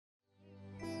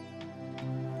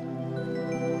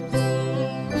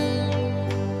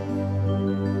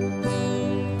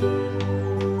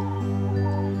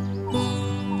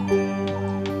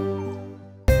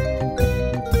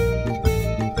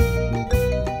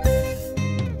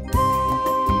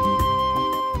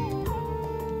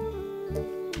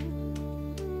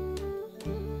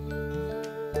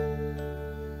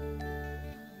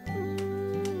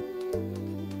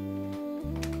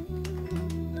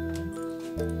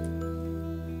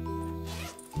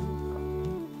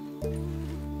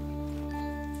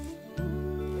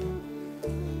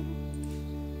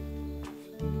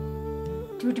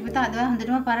පුතා අද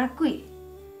හොඳටම පරක්කුයි.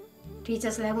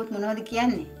 ටීචර්ස්ලා හැවුත් මොනවද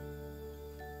කියන්නේ?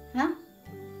 හා?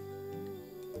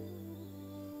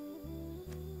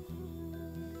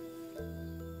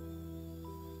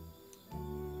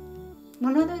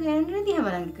 මොනවද ගෑනුනේ දිහා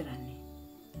බලන් කරන්නේ?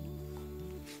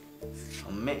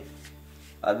 අම්මේ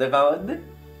අද කවද්ද?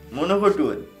 මොන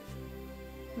කොටුවද?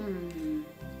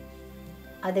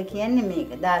 අද කියන්නේ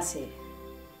මේක 16.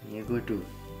 මේ කොටුව.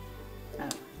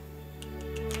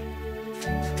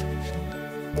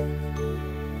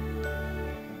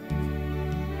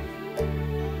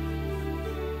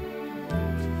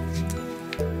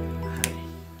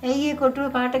 ඇයි කොටුව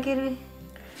පාට කෙරුවේ?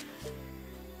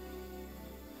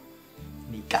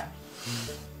 නිකන්.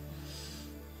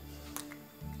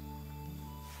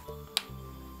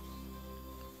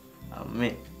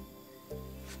 අම්මේ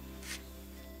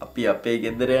අපි අපේ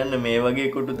ගෙදර යන්න මේ වගේ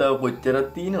කොටු තව කොච්චරක්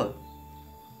තියෙනවද?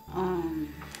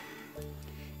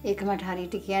 ඒක මට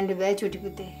හරියට කියන්න බෑ චුටි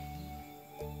පුතේ.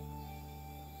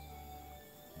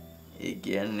 ඒ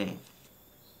කියන්නේ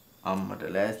අම්මට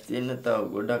ලෑස්ති වෙන්න තව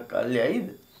ගොඩක් කල් යයිද?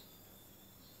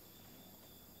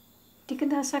 ටික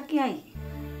දවසක් යයි.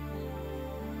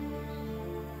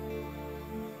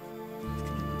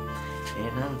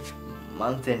 එහෙනම්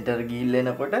මං සෙන්ටර් ගිහිල්ලා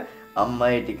එනකොට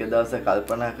අම්මා ඒ ටික දවස්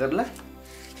කල්පනා කරලා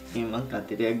මේ මං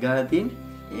කතරයක් ගහලා තියෙන්නේ.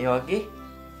 ඒ වගේ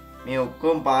මේ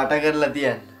ඔක්කොම පාට කරලා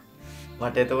තියන්න.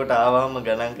 මට එතකොට ආවම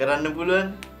ගණන් කරන්න පුළුවන්.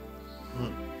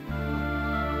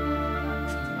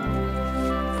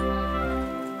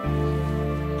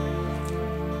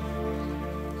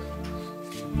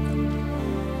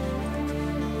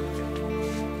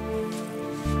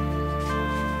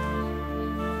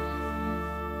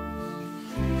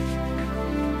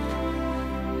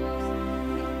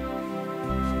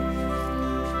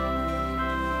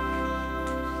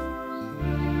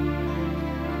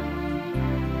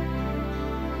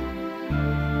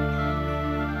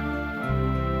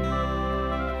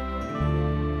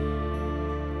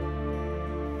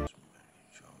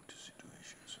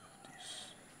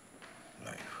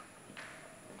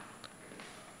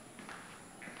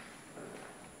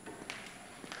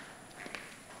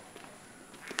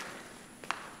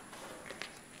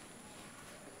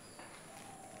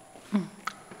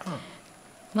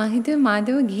 මං හිතුවේ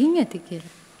මාදව ගිහින් ඇති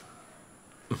කියලා.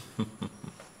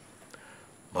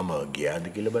 මම ගියාද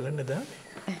කියලා බලන්න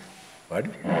දාන්නේ. වාඩි.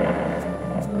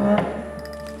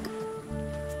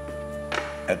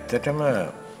 ඇත්තටම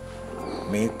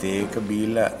මේ තේක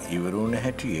බීලා ඉවරුණ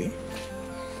හැටියේ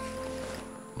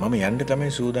මම යන්න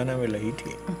තමයි සූදානම් වෙලා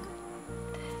හිටියේ.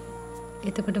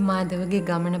 එතකොට මාදවගේ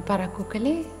ගමන පරක්කු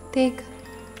කළේ තේක.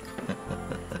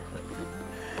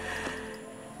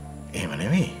 එහෙම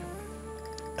නෙමෙයි.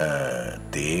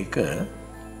 තේක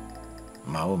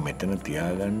මව මෙතන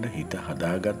තියාගන්න හිත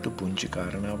හදාගත්තු පුංචි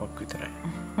කාරණාවක් විතරයි.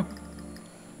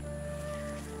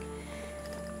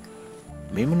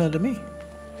 මේ මොනවද මේ?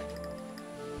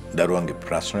 දරුවන්ගේ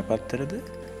ප්‍රශ්න පත්‍රද?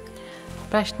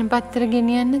 ප්‍රශ්න පත්‍ර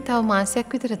ගෙනියන්න තව මාසයක්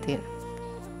විතර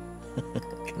තියෙනවා.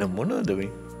 එන මොනවද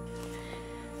මේ?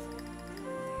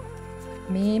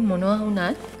 මේ මොනවා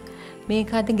වුණත්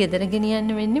මේක අද ගෙදර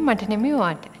ගෙනියන්න වෙන්නේ මට නෙමෙයි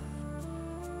ඔයාට.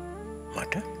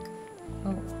 මට?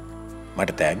 ඔව්.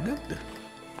 මට තෑග්ගක්ද?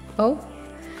 ඔව්.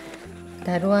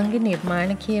 දරුවන්ගේ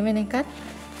නිර්මාණ කියවෙන එකත්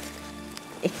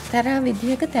එක්තරා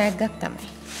විදිහක තෑග්ගක් තමයි.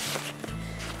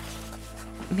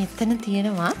 මෙතන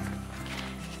තියෙනවා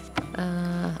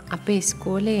අපේ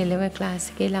ඉස්කෝලේ එළව ක්ලාස්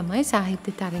එකේ ළමයි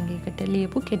සාහිත්‍ය තරඟයකට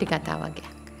ලියපු කෙටි කතා වගේ.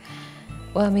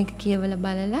 ඔයා මේක කියවලා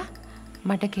බලලා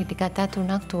මට කෙටි කතා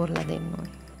 3ක් තෝරලා දෙන්න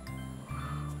ඕනේ.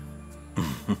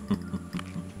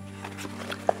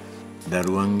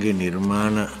 දරුවන්ගේ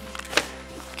නිර්මාණ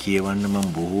කියවන්න මම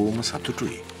බොහෝම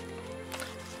සතුටුයි.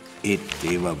 ඒත්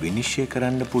ඒවා විනිශ්චය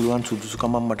කරන්න පුළුවන්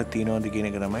සුදුසුකමක් මට තියෙනවද කියන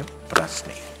එක තමයි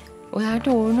ප්‍රශ්නේ. ඔයාට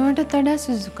ඕනවටත් වඩා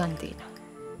සුදුසුකම් තියෙනවා.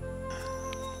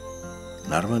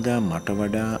 නර්මදා මට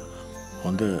වඩා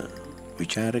හොඳ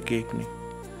විචාරකයෙක්නේ.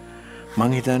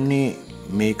 මං හිතන්නේ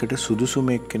මේකට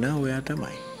සුදුසුම එක්කෙනා ඔයා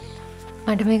තමයි.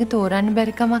 මට මේක තෝරන්න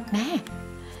බැරි කමක් නැහැ.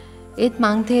 ඒත්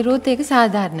මං තේරුවොත් ඒක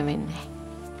සාධාරණ වෙන්නේ නැහැ.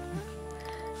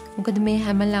 මොකද මේ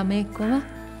හැම ළමයෙක්වම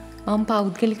මම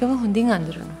පෞද්ගලිකව හොඳින්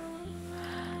අඳුරනවා.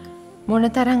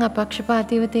 මොනතරම්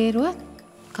අපක්ෂපාතීව තේරුවත්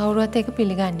කවුරුවත් ඒක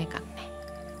පිළිගන්න එකක් නැහැ.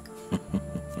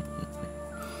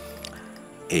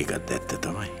 ඒකත් ඇත්ත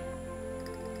තමයි.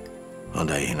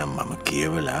 හොඳයි එහෙනම් මම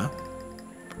කියවලා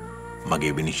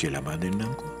මගේ විනිශ්චය ලබා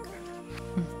දෙන්නම්කෝ.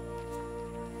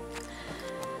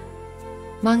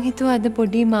 මං හිතුවා අද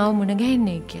පොඩි මාව මුණ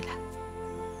ගැහෙන්නේ කියලා.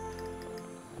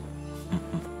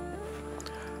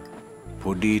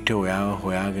 පොඩිට ඔයාව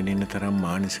හොයාගෙන ඉන්න තරම්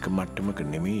මානසික මට්ටමක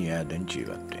නෙමෙයි එයා දැන්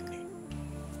ජීවත් වෙන්නේ.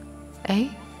 ඇයි?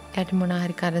 යට මොනවා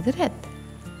හරි කරදරයක්ද?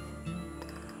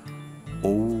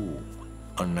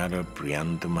 අන්නර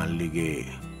ප්‍රියන්ත මල්ලිගේ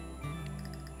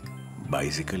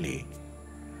බයිසිකලේ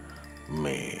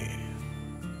මේ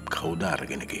කවුද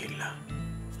අරගෙන ගිහිල්ලා.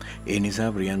 ඒ නිසා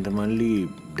ප්‍රියන්ත මල්ලි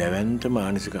දැවැන්ත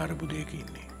මානසික අර්බුදයක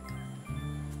ඉන්නේ.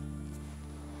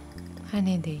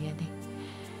 අනේ දෙයනේ.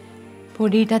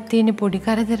 පොඩිටත් තියෙන පොඩි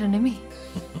කරදර නෙමෙයි.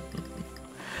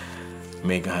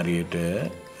 මේක හරියට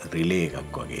රිලේ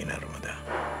එකක් වගේ නර්මදා.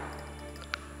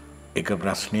 එක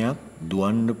ප්‍රශ්නයක්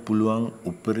දුවන්න පුළුවන්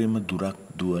උපරිම දුරක්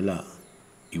දුවලා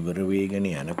ඉවර වෙගෙන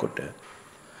යනකොට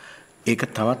ඒක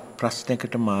තවත්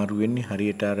ප්‍රශ්නයකට මාරු වෙන්නේ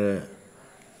හරියට අර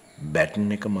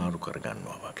බැටන් එක මාරු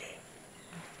කරගන්නවා වගේ.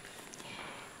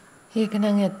 ඒක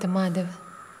නම් ඇත්ත මාදව.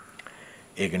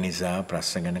 ඒක නිසා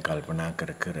ප්‍රශ්න ගැන කල්පනා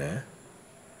කර කර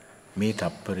මේ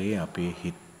තප්පරේ අපේ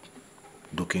හිත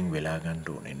දුකින් වෙලා ගන්න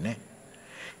ඕනේ නැහැ.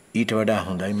 ඊට වඩා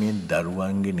හොඳයි මේ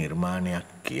දරුවන්ගේ නිර්මාණයක්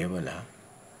කියවලා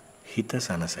හිත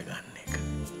සනස ගන්න එක.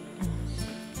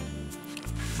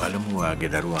 බලමු වාගේ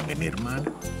දරුවන්ගේ නිර්මාණ.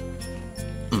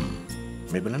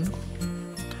 මේ බලන්නකො.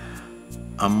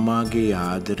 අම්මාගේ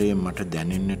ආදරය මට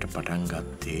දැනෙන්නට පටන්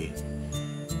ගත්තේ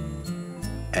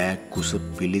ඈ කුස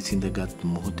පිළිසිඳගත්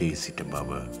මොහොතේ සිට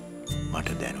බව මට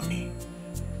දැනුනි.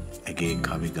 ඇගේ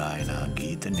කවි ගායනා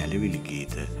ගීත නැලවිලි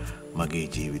ගීත මගේ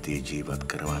ජීවිතේ ජීවත්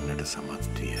කරවන්නට සමත්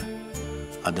විය.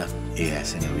 අදත් ඒ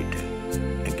ඇසෙන විට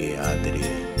ඇගේ ආදරය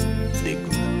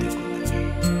දෙගුණ දෙගුණකි.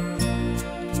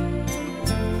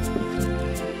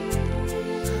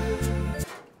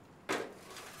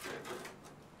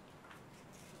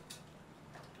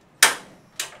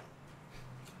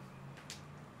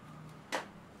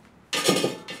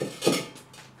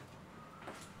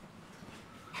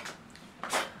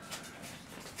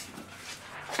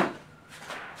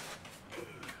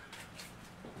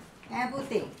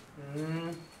 පුතේ.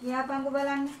 යාපංගු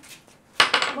බලන්න.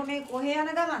 ඔබ මේ කොහේ යන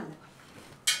ගමන්ද?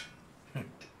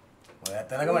 ඔය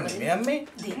අතන ගමන් නෙමෙයි අම්මේ.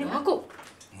 දිනවකෝ.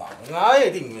 මං ආයේ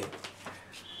ඉතින් මේ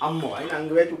අම්මෝ අයි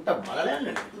නංගුවේ චුට්ටක් බලලා යන්න.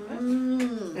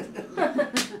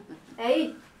 ඇයි?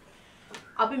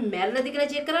 අපි මැරෙනද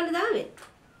කියලා චෙක් කරන්න දාවේ.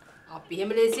 අපි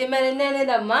හැම ලේසියෙන් මැරෙන්නේ නැහැ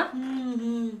නේද අම්මා?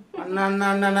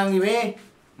 අන්න නංගි මේ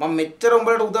මම මෙච්චර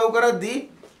උඹලට උදව් කරද්දී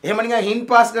එහෙම නිකන් හින්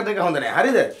පාස් කරන එක හොඳ නෑ.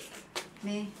 හරිද?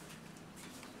 මේ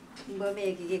උඹ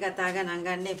මේකේ කතා ගණන්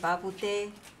ගන්න එපා පුතේ.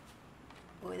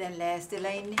 ඔය දැන්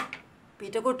ලෑස්තිලා ඉන්නේ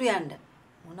පිටකොටු යන්න.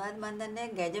 මොනවද මන් දන්නේ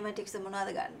ගැජමැටික්ස් මොනවද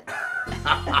ගන්න.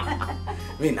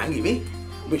 මේ නංගි මේ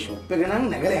උඹ ෂොප් එක නම්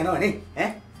නැගලා යනවනේ ඈ.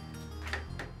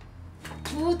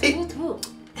 තූ.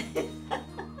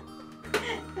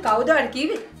 කවුද අර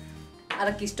කිව්වේ? අර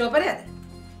කිස්ටෝපරයද?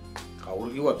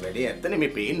 කවුරු කිව්වත් වැඩේ ඇත්තනේ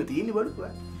මේ පේන්න තියෙන්නේ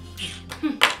බඩුවා.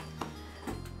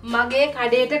 මගේ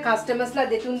කඩේට කස්ටමර්ස්ලා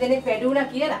දෙතුන් දෙනෙක් වැඩි වුණා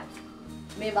කියලා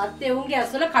මේ වත්තේ උන්ගේ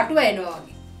ඇස්වල කටුව එනවා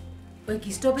වගේ. ඔය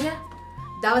කිස්ටෝපරයා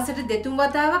දවසට දෙතුන්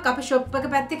වතාවක් අපේ ෂොප් එක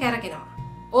පැත්තේ කැරකෙනවා.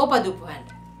 ඕපදුප් හොයන්න.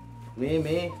 මේ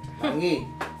නංගි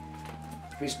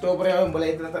ක්‍රිස්ටෝපරයා උඹලා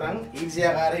හිතන තරම්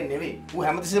ඊර්ෂ්‍යාකාරයෙක් නෙවෙයි. ඌ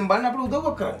හැමතිස්සෙම බලන්න අපිට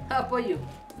උදව්වක් කරන්නේ. අපොයියෝ.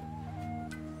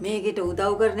 මේකට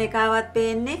උදව් කරන එකාවත්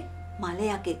පේන්නේ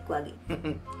මලයකෙක් වගේ.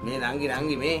 මේ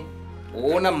නංගි මේ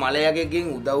ඕන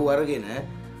මලයකෙක්ගෙන් උදව් අරගෙන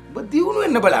ඔබ දියුණු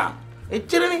වෙන්න බලන්න.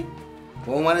 එච්චරනේ.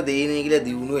 කොහොම හරි දෙයිනේ කියලා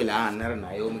දියුණු වෙලා අන්න අර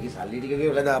නයෝමිගේ සල්ලි ටික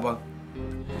ගෙවලා දාපන්.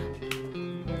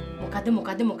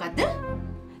 මොකද?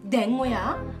 දැන්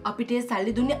ඔයා අපිට ඒ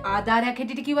සල්ලි දුන්නේ ආධාරයක්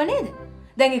හැටියට කිව්ව නේද?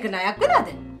 දැන් ඒක ණයක් වෙලාද?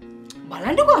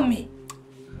 බලන්නකෝ අම්මේ.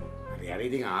 හරි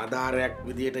ඉතින් ආධාරයක්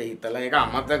විදියට හිතලා ඒක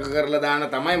අමතක කරලා දාන්න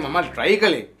තමයි මම try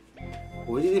කළේ.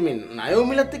 කොයිද ඉතින් මේ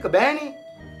නයෝමිලත් එක්ක බෑනේ.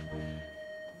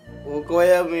 ඕක ඔය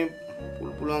මේ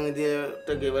පුළුවන් විදියට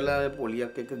ගෙවලා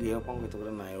පොලියක් එක්ක ගියපන්.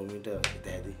 එතකොට නයෝමිට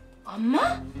හිතෑදී.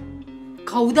 අම්මා?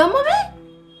 කවුද අම්මා මේ?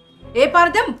 ඒ පාර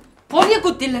දැන්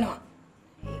පොලියකුත් ඉල්ලනවා.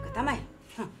 ඒක තමයි.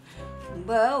 උඹ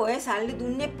ඔය සල්ලි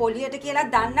දුන්නේ පොලියට කියලා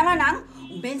දන්නව නම්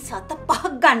උඹෙන් සත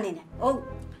පහක් ගන්නෙ නෑ. ඔව්.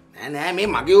 නෑ මේ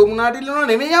මගේ වුණාට ඉල්ලනවා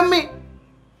නෙමෙයි අම්මේ.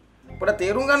 පොඩ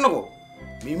තේරුම් ගන්නකෝ.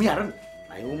 මිමි අර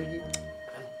නයෝමිගේ.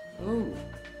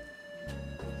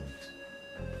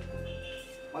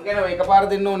 මං කියනවා එකපාර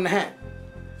දෙන්න ඕනේ නැහැ.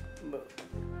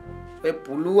 ඔය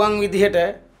පුළුවන් විදිහට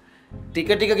ටික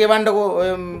ටික ගෙවන්නකෝ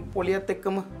ඔය පොලියත්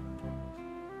එක්කම.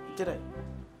 ඉතරයි.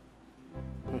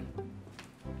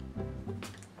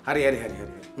 හරි.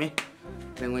 මේ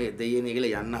දැන් ඔය දෙයියනේ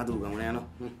කියලා යන්න හදු ගමන යනවා.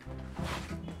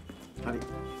 හරි.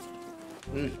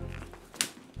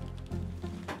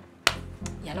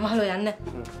 යනවා හලෝ යන්න.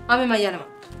 ආමේ මම යනවා.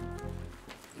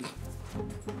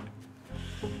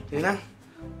 එහෙනම්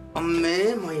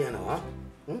අම්මේ මම යනවා.